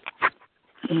Nara.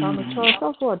 If I'm a choice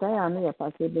of what I am here,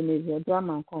 Pastor Benazir,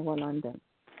 drama and cover London.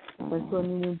 But so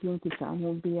you think it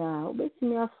will be a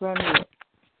me a friend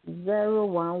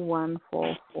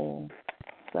 01144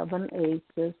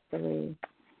 7863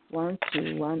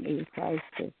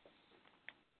 121856.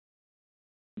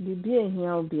 Bibi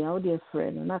here will be out there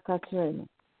friend, and I catch her.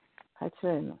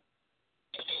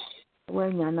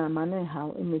 When you're not manning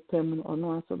how in the term or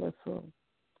no answer the phone.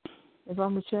 If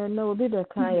I'm sure no be the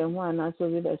kind one answer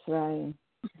with the trying.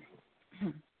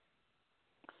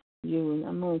 You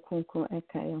and more kunko a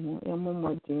kayan, a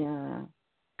more dear.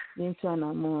 Into an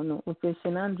amon,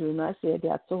 Operation Andrew, I said they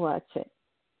are so watch it.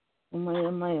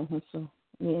 My hustle,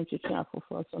 me to travel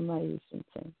for some my use.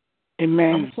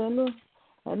 Amen.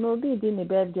 I know they didn't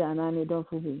bed there and I don't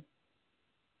forget.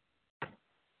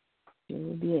 You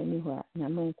will be anywhere,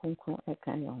 Naman Kunko a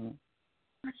kayan.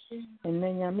 And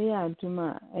then Yamia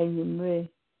Duma, a Yumre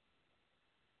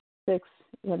 6,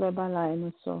 Yababa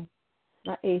line so.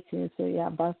 Na 18 so ya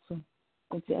baso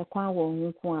nti ekwa wo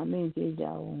nko a menje ja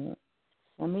wo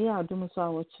na me ya adum so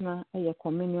a wo china eye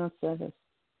communion service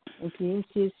nti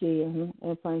nti sie ye hu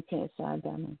e pan ken sa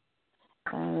da no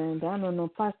and I no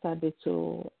pastor de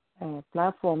to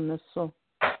platform no so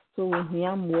we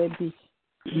hia mwe bi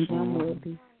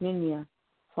nenia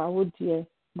fa wo die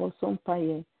bo so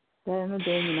mpaye da no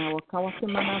de nyina wo ka wo se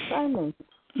man assignment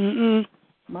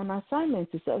man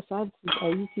assignment is so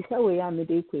I see ka we ya me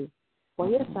de kwe.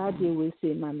 Yes, I do. We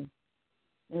say, Mammy.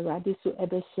 And I did so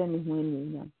ever sending when you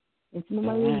young. It's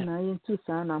my nine two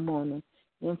son a morning.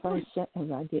 And find shut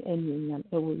and I did any young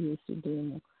ever used to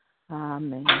do.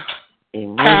 Amen.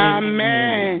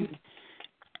 Amen.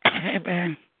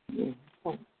 Amen.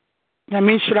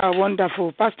 Namisha,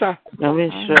 wonderful. Pastor.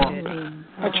 Namisha.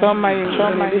 I try my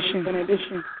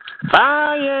benediction.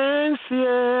 Science,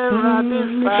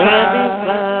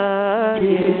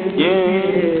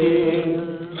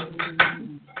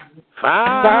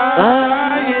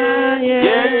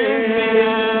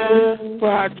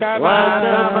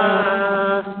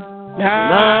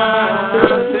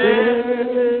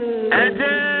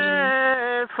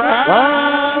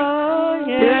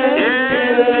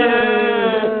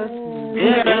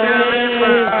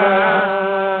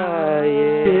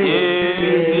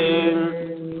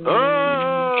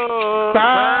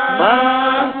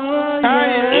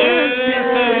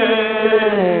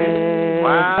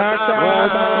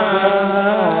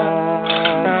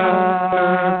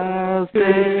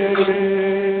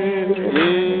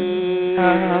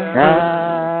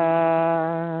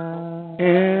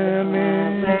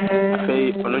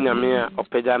 pay on Yamia or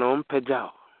Pejano Pejao.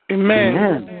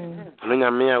 Amen. On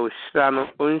Yamia with Srano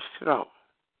Unsrow.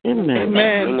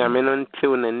 Amen. On Yamen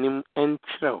until a nim and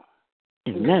trow.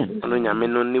 Amen. On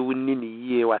Yamen only winning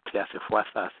ye what he has a force.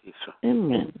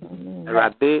 Amen.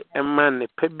 Rade a man, a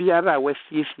pebiara, West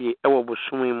Yesi, our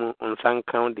swim on San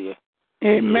County.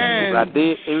 Amen.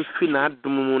 Rade infinite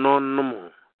dumunon no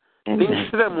more.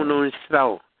 Insramuno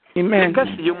Srow. Amen. Because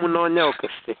you know now,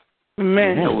 Casty.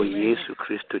 Amen. Oh, Jesus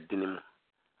Christ, Dinim.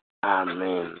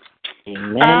 Amen.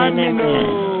 Amen.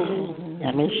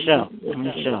 Amen. Sure.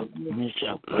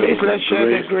 Please let's share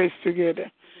the grace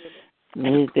together.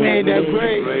 May the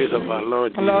grace of our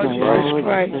Lord Jesus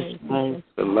Christ,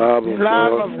 the love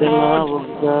of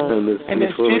God, and the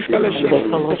sweet fellowship of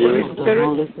the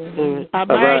Holy Spirit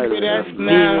abide with us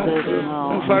now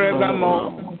and forevermore.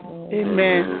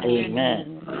 Amen.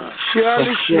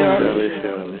 Surely,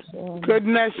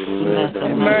 goodness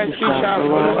and mercy shall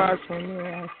follow us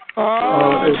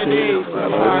all the days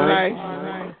of our life,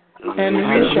 and we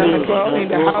shall dwell in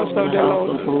the house of the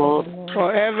Lord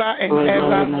forever and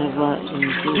ever. In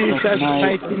Jesus'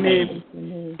 mighty name.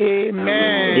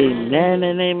 Amen. Amen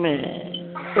and amen.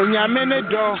 Amen.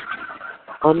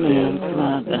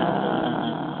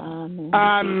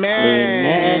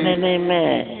 Amen and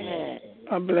amen.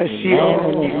 God bless you.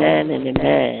 Amen and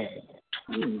amen.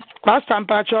 Pastor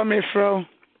Mpacho me fro.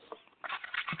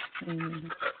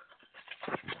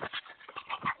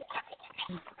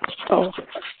 Oh.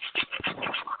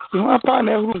 You want to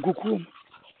know who kuku?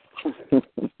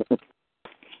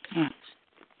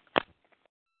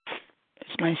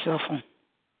 It's my cell phone.